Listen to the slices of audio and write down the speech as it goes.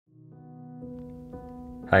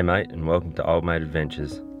Hey mate, and welcome to Old Mate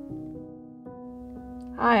Adventures.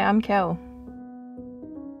 Hi, I'm Kehm.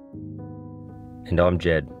 And I'm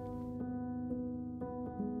Jed.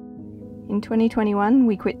 In 2021,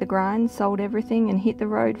 we quit the grind, sold everything and hit the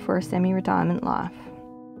road for a semi-retirement life.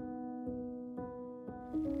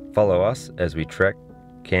 Follow us as we trek,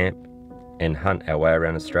 camp and hunt our way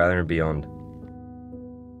around Australia and beyond.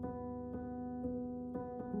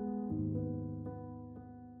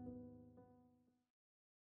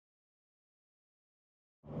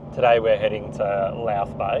 Today we're heading to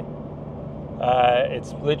Louth Bay.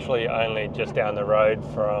 It's literally only just down the road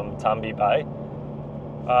from Tumby Bay.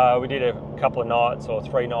 We did a couple of nights or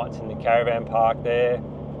 3 nights in the caravan park there.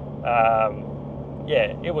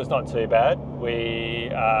 Yeah, it was not too bad. We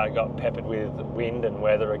got peppered with wind and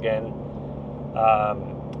weather again.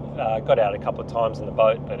 Got out a couple of times in the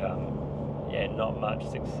boat, but yeah, not much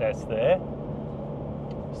success there.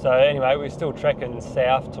 So anyway, we're still trekking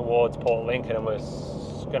south towards Port Lincoln, and we're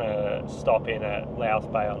going to stop in at Louth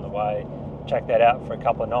Bay on the way, check that out for a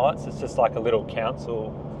couple of nights. It's just like a little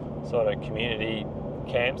council sort of community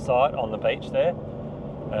campsite on the beach there,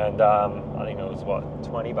 and I think it was what,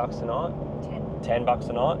 $20 a night? $10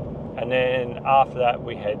 a night. And then after that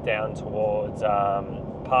we head down towards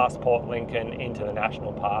past Port Lincoln into the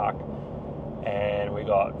national park, and we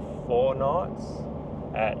got 4 nights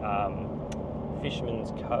at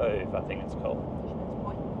Fishermans Cove, I think it's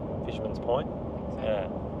called. Fisherman's Point. Yeah,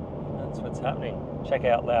 that's what's happening. Check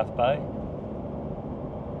out Louth Bay,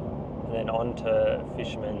 and then on to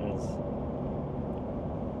Fisherman's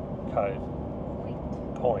Cove.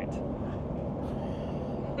 Point.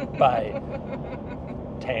 Bay.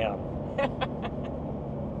 Town.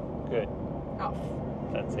 Good. Off.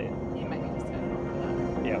 That's it. You make me just turn it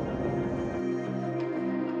off. Yep.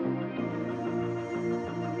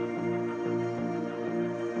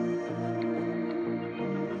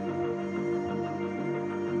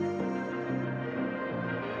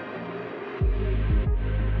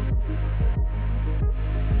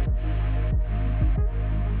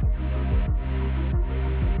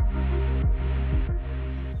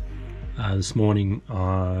 This morning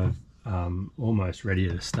I'm almost ready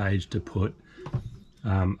at a stage to put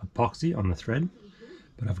epoxy on the thread,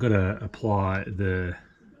 but I've got to apply the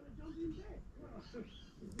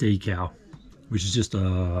decal, which is just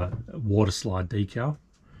a water slide decal.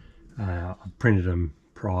 I printed them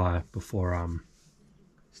prior before I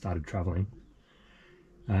started travelling.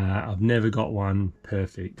 I've never got one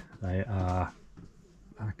perfect. They are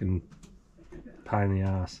fucking pain in the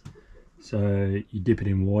ass. So you dip it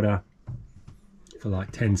in water for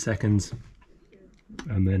like 10 seconds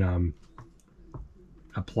and then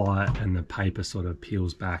apply it, and the paper sort of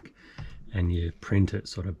peels back and you print it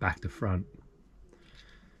sort of back to front.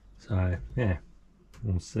 So yeah,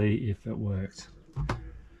 we'll see if it works.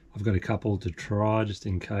 I've got a couple to try just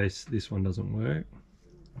in case this one doesn't work.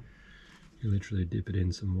 You literally dip it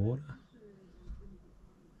in some water.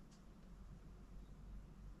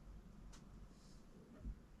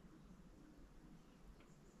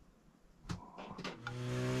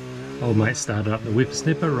 Old mate started up the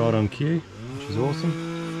whippersnipper right on cue, which is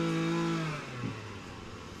awesome.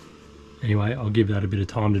 Anyway, I'll give that a bit of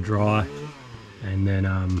time to dry, and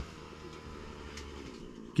then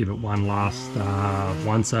give it one last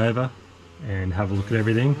once over and have a look at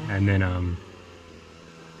everything, and then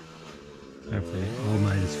hopefully old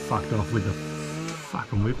mate is fucked off with the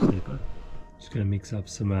fucking whippersnipper. Just gonna mix up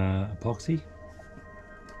some epoxy.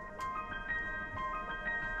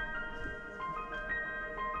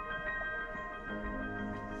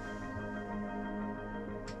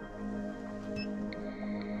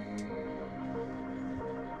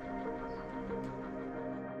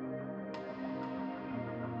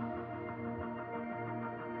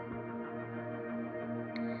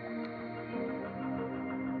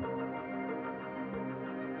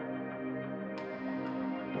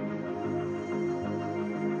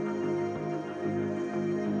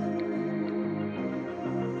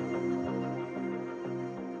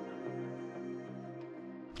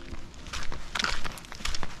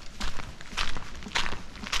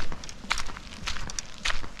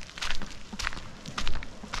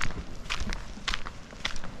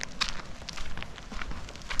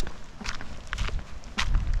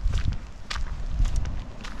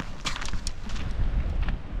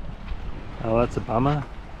 Oh, that's a bummer.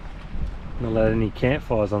 Not allowed any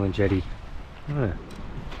campfires on the jetty. Oh.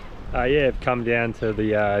 Yeah, I've come down to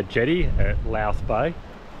the jetty at Louth Bay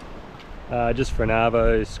just for an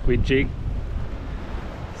arvo squid jig.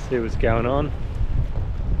 See what's going on.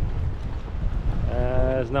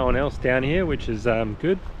 There's no one else down here, which is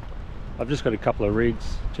good. I've just got a couple of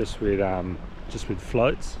rigs just with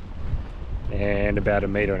floats and about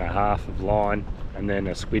 1.5 meters of line, and then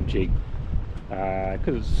a squid jig.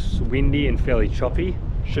 Because it's windy and fairly choppy,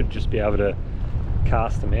 should just be able to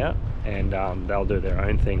cast them out, and they'll do their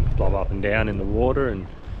own thing, blob up and down in the water, and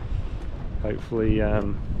hopefully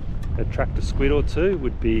attract a squid or two.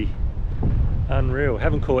 Would be unreal.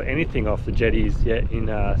 Haven't caught anything off the jetties yet in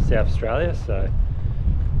South Australia, so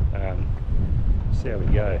see how we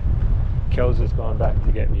go. Kel's has gone back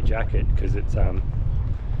to get me a jacket because it's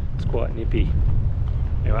quite nippy.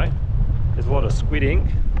 Anyway, there's a lot of squid ink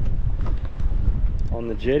on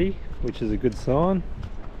the jetty, which is a good sign.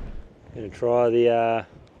 Gonna try the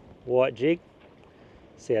white jig,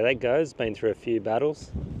 see how that goes. Been through a few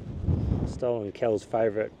battles. Stolen Kel's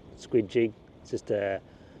favourite squid jig. It's just a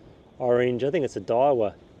orange, I think it's a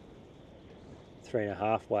Daiwa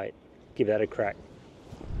 3.5 weight. Give that a crack.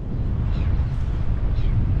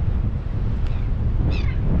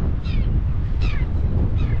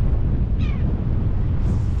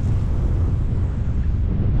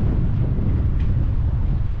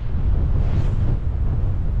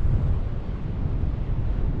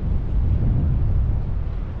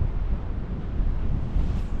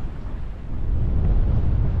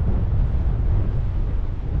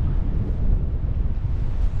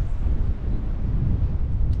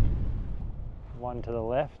 One to the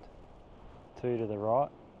left, 2 to the right.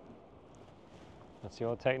 What's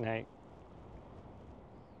your technique?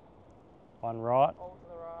 One right? All to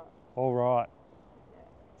the right. All right. Yeah.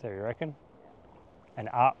 So you reckon? Yeah. And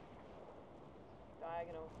up.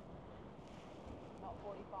 Diagonal. Not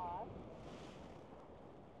 45.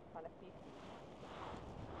 Kind of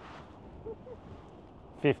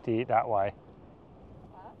 50. 50 that way.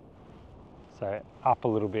 Huh? So up a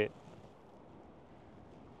little bit.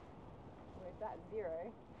 Where's that? 0?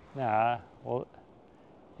 Nah, well,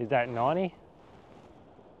 is that 90?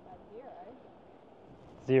 That's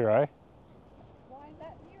 0. 0. Why is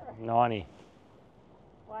that 0? 90.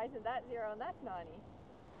 Why isn't that 0 and that's 90?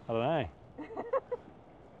 I don't know.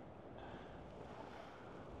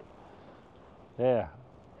 Yeah.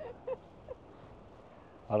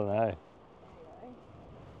 I don't know. Anyway.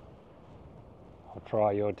 I'll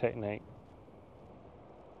try your technique.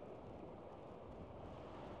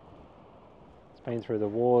 It's been through the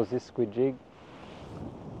wars, this squid jig.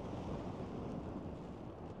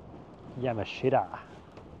 Yamashita.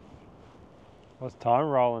 What's time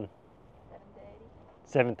rolling?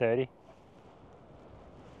 7:30. 7:30.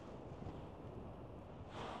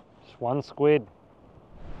 Just one squid.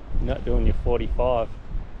 You're not doing your 45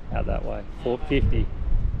 out that way. 450.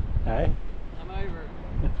 Hey? I'm over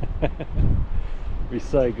it. It'd be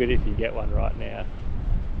so good if you get one right now.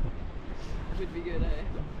 Would be good, eh?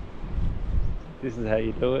 This is how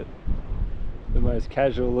you do it. The most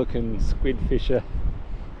casual looking squid fisher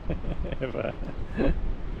ever. Just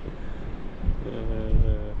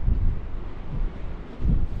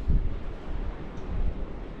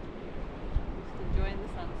enjoying the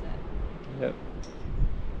sunset. Yep.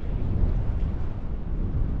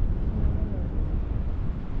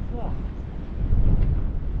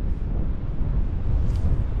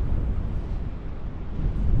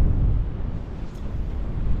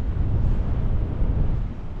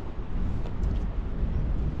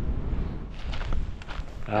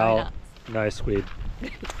 Oh, no squid.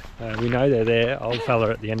 We know they're there. Old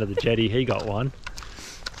fella at the end of the jetty, he got one.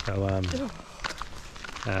 So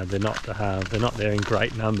they're not there in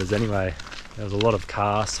great numbers anyway. There was a lot of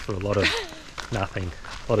casts for a lot of nothing,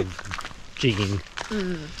 a lot of jigging.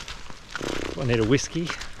 I need a whiskey.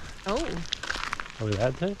 Oh. Are we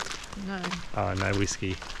allowed to? No. Oh, no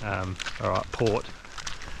whiskey. All right, port.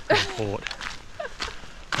 Port.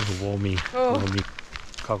 I'll warm me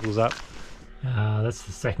cockles up. That's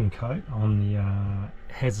the second coat on the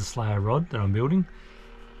Hezza Slayer rod that I'm building.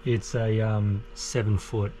 It's a 7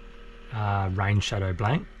 foot rain shadow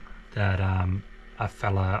blank that a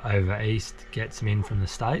fella over east gets them in from the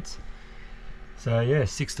States. So yeah,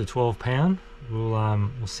 6 to 12 pound.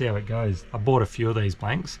 We'll see how it goes. I bought a few of these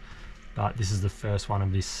blanks, but this is the first one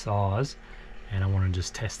of this size, and I want to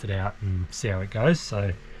just test it out and see how it goes.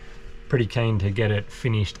 So pretty keen to get it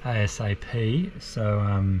finished ASAP.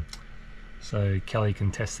 So Kelly can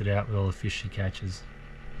test it out with all the fish she catches.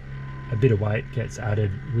 A bit of weight gets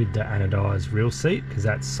added with the anodized reel seat because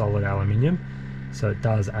that's solid aluminium, so it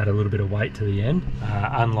does add a little bit of weight to the end.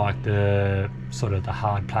 Unlike the sort of the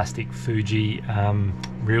hard plastic Fuji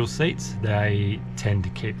reel seats, they tend to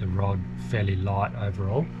keep the rod fairly light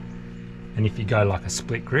overall. And if you go like a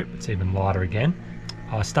split grip, it's even lighter again.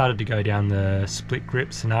 I started to go down the split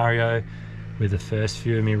grip scenario with the first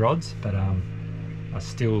few of my rods, but I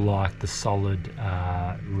still like the solid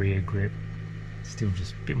rear grip. Still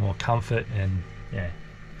just a bit more comfort, and yeah,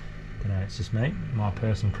 I don't know, it's just me, my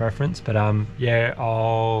personal preference. But yeah,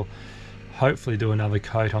 I'll hopefully do another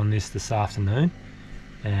coat on this afternoon,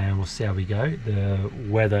 and we'll see how we go. The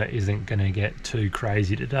weather isn't going to get too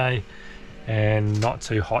crazy today, and not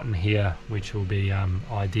too hot in here, which will be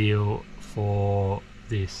ideal for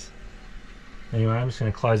this. Anyway, I'm just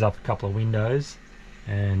going to close up a couple of windows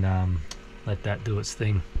and let that do its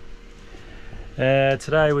thing.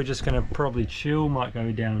 Today we're just going to probably chill, might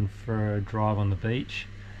go down for a drive on the beach,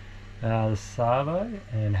 the Savo,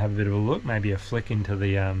 and have a bit of a look, maybe a flick into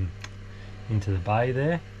the bay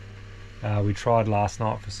there. We tried last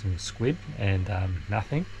night for some squid and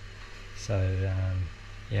nothing, so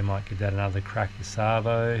yeah, might give that another crack the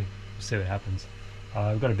Savo. We'll see what happens.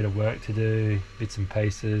 I've got a bit of work to do, bits and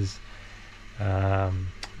pieces,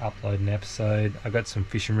 upload an episode. I've got some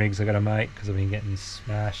fishing rigs I've got to make because I've been getting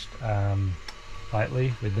smashed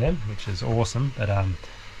lately with them, which is awesome, but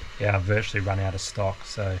yeah, I've virtually run out of stock,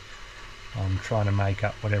 so I'm trying to make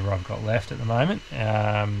up whatever I've got left at the moment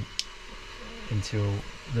until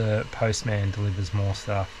the postman delivers more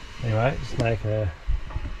stuff. Anyway, just make a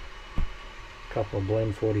couple of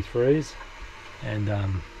blend 43s, and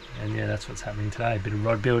yeah, that's what's happening today. A bit of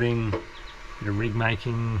rod building, bit of rig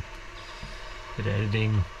making, bit of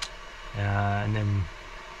editing, and then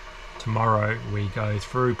tomorrow we go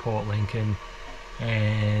through Port Lincoln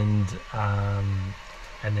and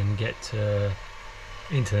then get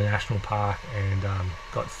into the national park, and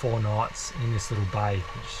got 4 nights in this little bay,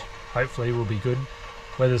 which hopefully will be good.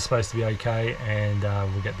 Weather's supposed to be okay, and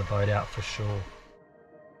we'll get the boat out for sure.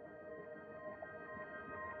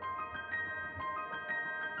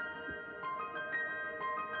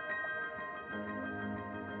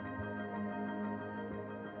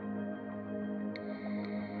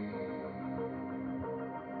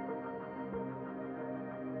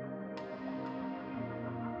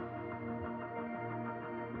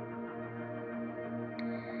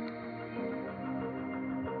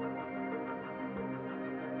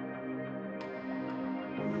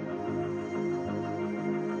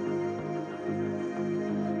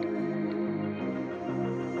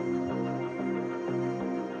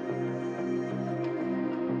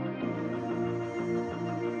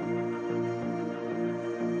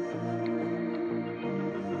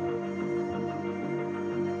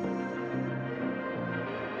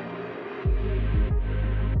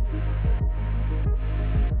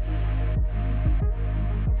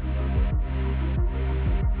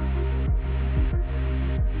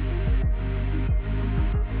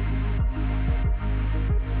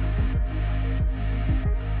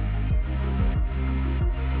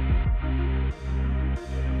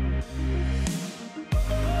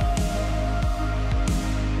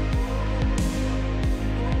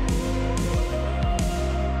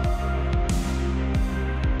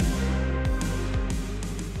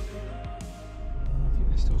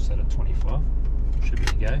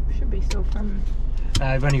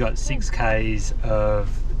 I've only got 6 k's of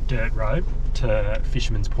dirt road to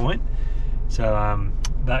Fisherman's Point, so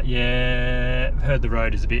but yeah, I've heard the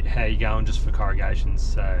road is a bit how you going just for corrugations,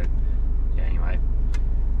 so yeah, anyway,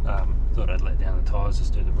 thought I'd let down the tyres,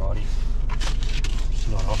 just do the riding. It's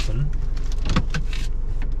not often.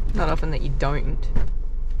 Not often that you don't.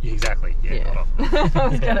 Yeah, exactly, yeah. Not often. I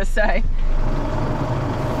was gonna say.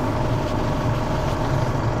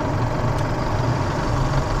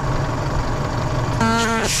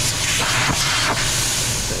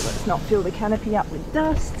 So let's not fill the canopy up with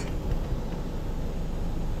dust.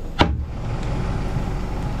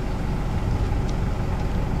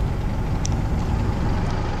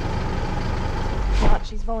 Right,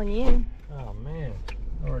 she's following you. Oh man,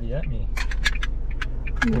 already at me.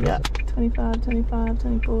 Yep, 25, 25,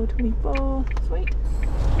 24, 24. Sweet.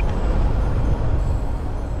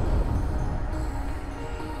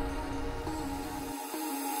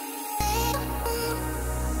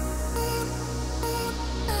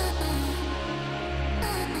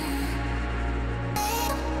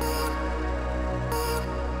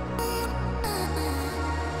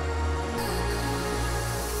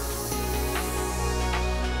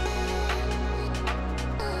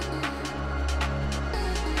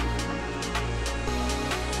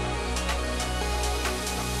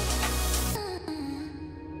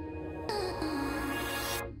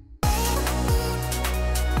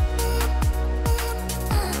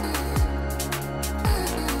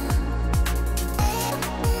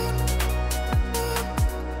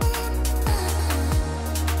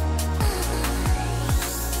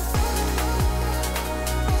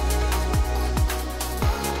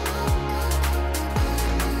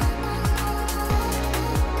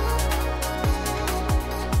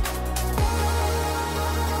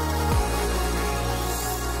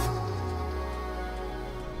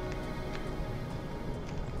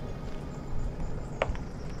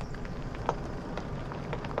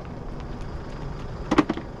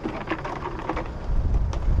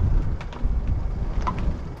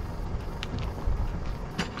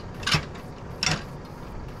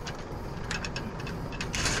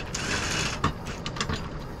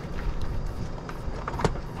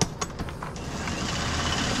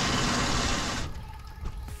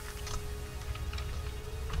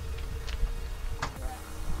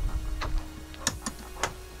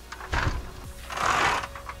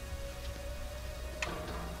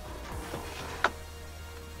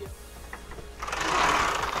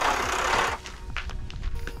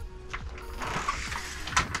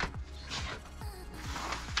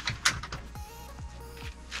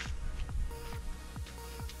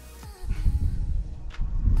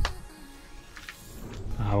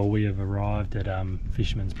 well, we have arrived at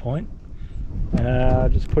Fisherman's Point.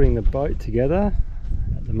 Just putting the boat together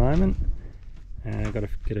at the moment. Got to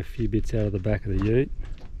get a few bits out of the back of the ute,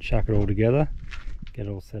 chuck it all together, get it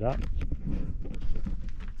all set up,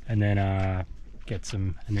 and then get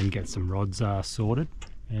some rods sorted.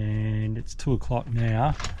 And it's 2 o'clock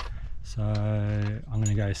now, so I'm going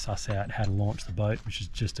to go suss out how to launch the boat, which is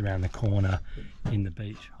just around the corner in the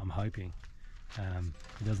beach, I'm hoping.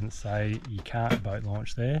 It doesn't say you can't boat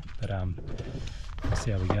launch there, but we'll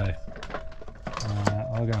see how we go.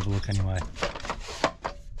 I'll go have a look anyway.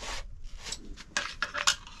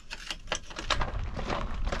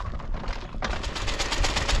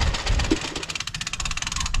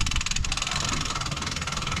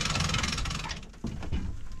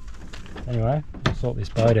 Anyway, we'll sort this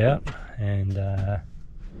boat out and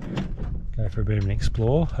go for a bit of an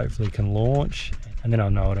explore. Hopefully can launch, and then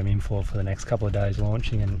I'll know what I'm in for the next couple of days,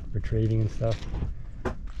 launching and retrieving and stuff.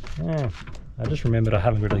 Yeah, I just remembered I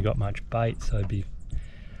haven't really got much bait, so it'd be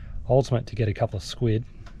ultimate to get a couple of squid.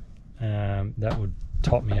 That would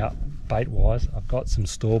top me up bait wise. I've got some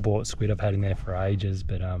store-bought squid I've had in there for ages,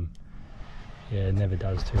 but yeah, it never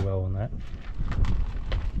does too well on that.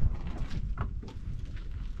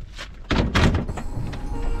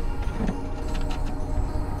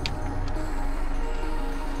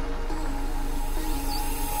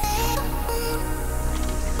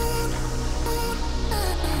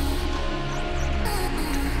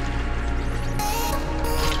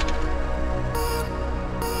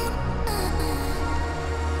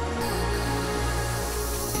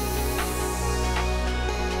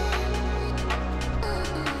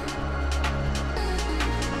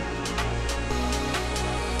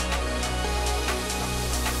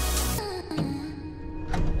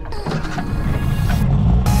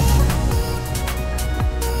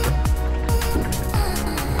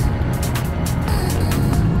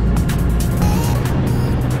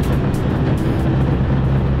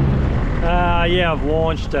 Yeah, I've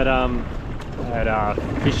launched at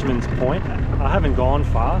Fisherman's Point. I haven't gone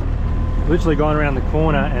far. Literally gone around the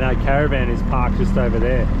corner, and our caravan is parked just over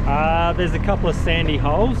there. There's a couple of sandy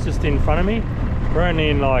holes just in front of me. We're only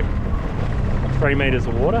in like 3 meters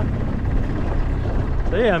of water.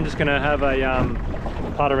 So yeah, I'm just gonna have a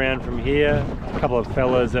putt around from here. A couple of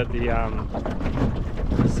fellas at the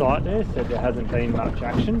site there said there hasn't been much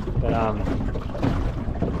action, but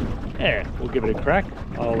yeah, we'll give it a crack.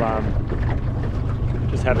 I'll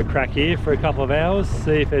just have a crack here for a couple of hours,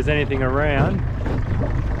 see if there's anything around,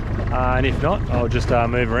 and if not, I'll just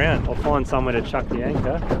move around. I'll find somewhere to chuck the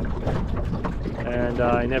anchor, and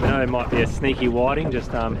you never know, there might be a sneaky whiting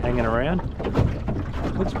just hanging around.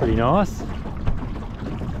 Looks pretty nice.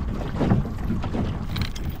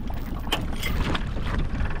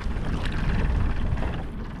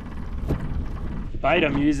 The bait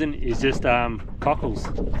I'm using is just cockles.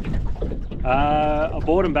 I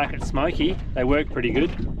bought them back at Smoky. They work pretty good,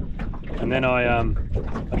 and then I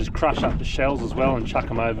just crush up the shells as well and chuck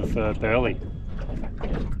them over for burley.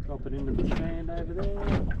 Drop it into the sand over there.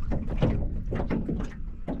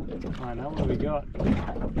 I know, what have we got?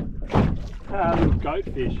 Little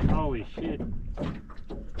goatfish. Holy shit!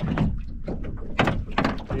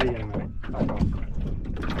 There you go, mate. Fuck off.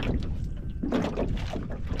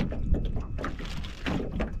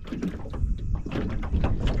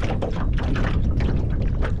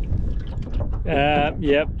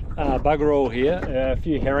 Yep, bugger all here. A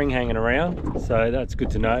few herring hanging around, so that's good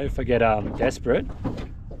to know if I get desperate.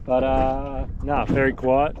 But no, very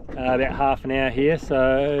quiet. About half an hour here,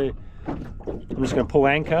 so I'm just going to pull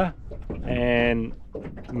anchor and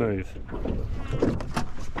move.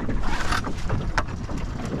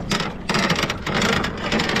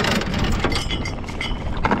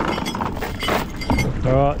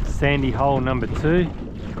 Alright, sandy hole number 2.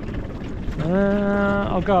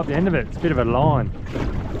 I'll go up the end of it. It's a bit of a line.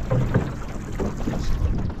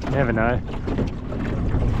 Never know.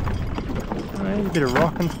 There's a bit of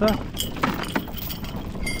rock and stuff.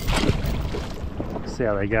 See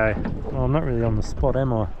how they go. Well, I'm not really on the spot,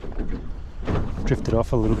 am I? Drifted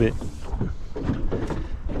off a little bit.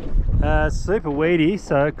 Super weedy,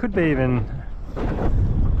 so it could be even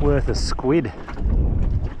worth a squid.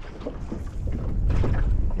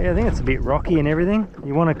 Yeah, I think it's a bit rocky and everything.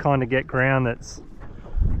 You want to kind of get ground that's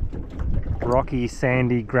rocky,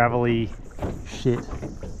 sandy, gravelly shit.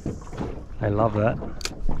 I love that.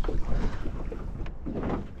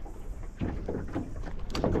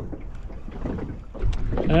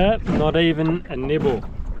 Not even a nibble.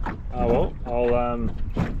 Oh well, I'll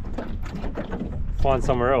find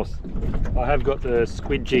somewhere else. I have got the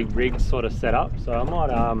squid jig rig sort of set up, so I might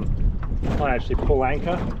actually pull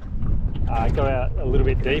anchor go out a little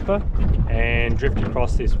bit deeper and drift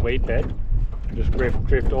across this weed bed. Just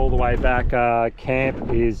drift all the way back.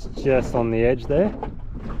 Camp is just on the edge there.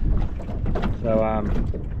 So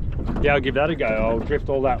yeah, I'll give that a go. I'll drift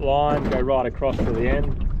all that line, go right across to the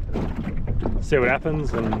end, see what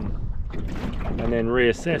happens, and then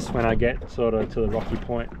reassess when I get sort of to the rocky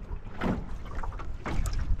point.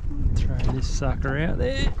 Throw this sucker out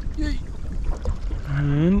there.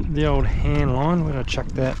 And the old hand line, where did I chuck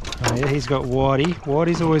that? Oh yeah, he's got whitey.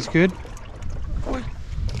 Whitey's always good.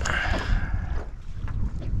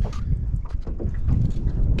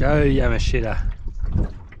 Go Yamashita.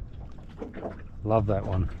 Love that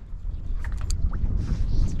one.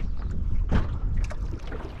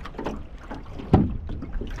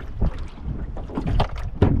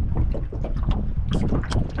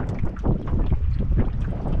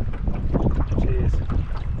 Cheers.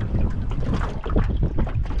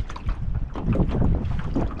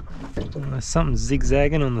 Oh, there's something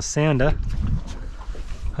zigzagging on the sounder.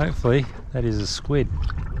 Hopefully that is a squid.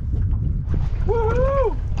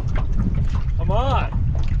 Woohoo! Come on!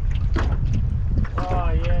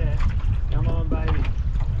 Oh yeah, come on baby.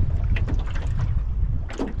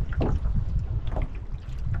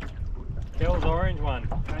 Kel's orange one,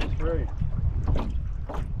 came through.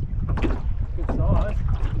 Good size.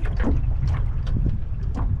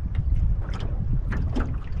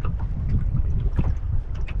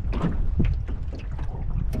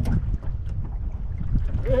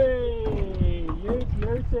 Hey,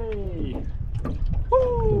 Yoti!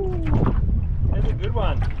 Woo! That's a good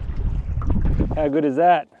one. How good is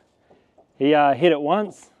that? He hit it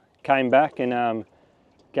once, came back and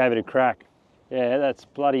gave it a crack. Yeah, that's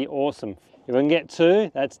bloody awesome. If I can get two,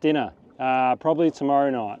 that's dinner. Probably tomorrow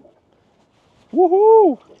night.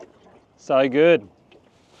 Woohoo! So good.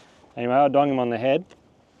 Anyway, I'll dong him on the head.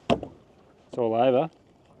 It's all over.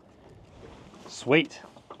 Sweet.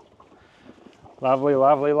 Lovely,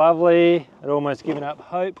 lovely, lovely. I'd almost given up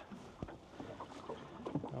hope.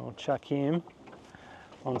 I'll chuck him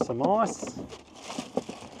on some ice.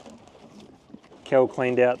 Kel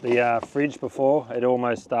cleaned out the fridge before. It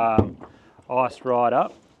almost iced right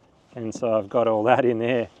up, and so I've got all that in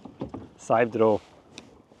there. Saved it all.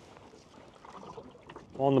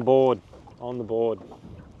 On the board, on the board.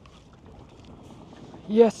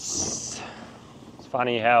 Yes! It's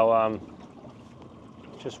funny how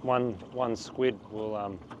just one squid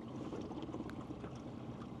will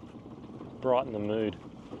brighten the mood.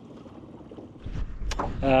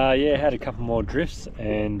 Yeah, had a couple more drifts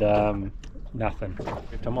and nothing.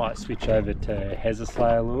 I might switch over to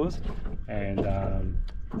Heatherslayer lures and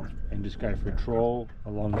just go for a trawl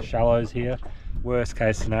along the shallows here. Worst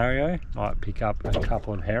case scenario, might pick up a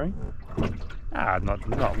couple of herring.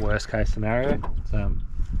 Not worst case scenario. It's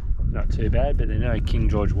not too bad, but there's no King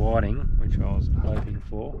George whiting, which I was hoping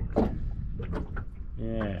for.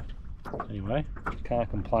 Yeah. Anyway, can't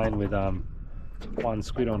complain with one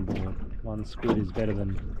squid on board. One squid is better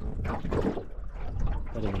than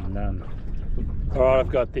none. Alright,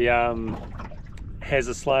 I've got the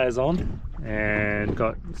Heatherslayers on and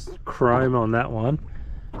got chrome on that one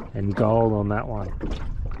and gold on that one.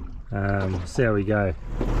 See how we go.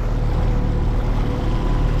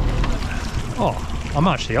 Oh, I'm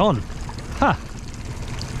actually on. Ha!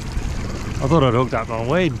 I thought I'd hooked up my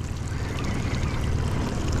weed.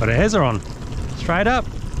 Got a Heather on. Straight up.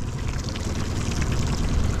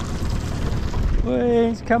 Whee,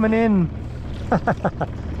 he's coming in.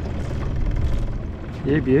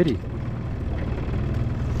 Yeah, beauty.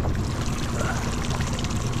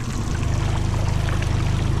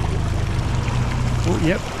 Oh,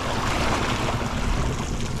 yep.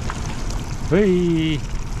 Whee.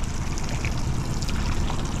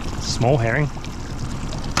 Small herring.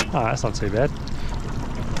 Oh, that's not too bad.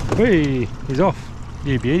 Whee, he's off.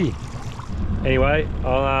 You beauty. Anyway,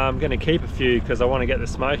 I'm going to keep a few because I want to get the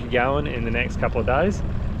smoker going in the next couple of days.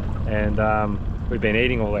 And we've been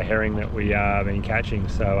eating all the herring that we been catching,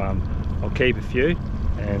 so I'll keep a few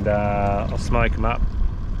and I'll smoke them up.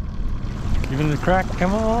 Give him the crack,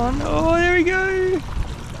 come on. Oh, there we go.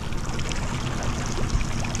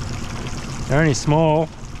 They're only small.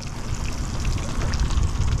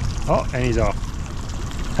 Oh, and he's off.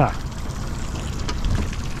 Ha.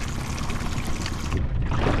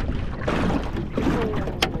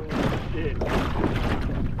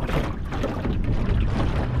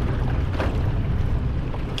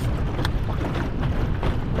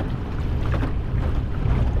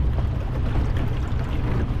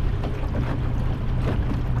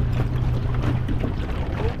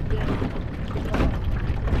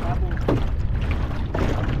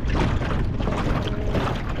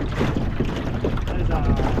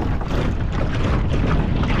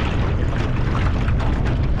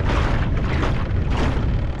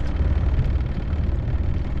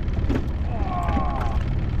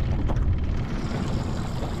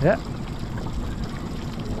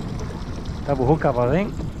 double hookup, I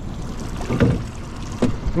think.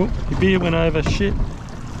 Oh, your beer went over, shit.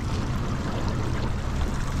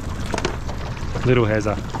 Little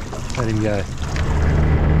Hezzer, let him go.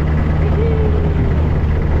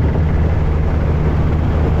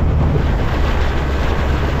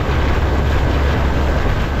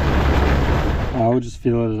 I'll just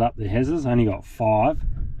fill it up. The Hezzers only got 5.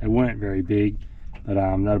 They weren't very big, but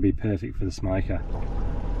that'll be perfect for the smoker.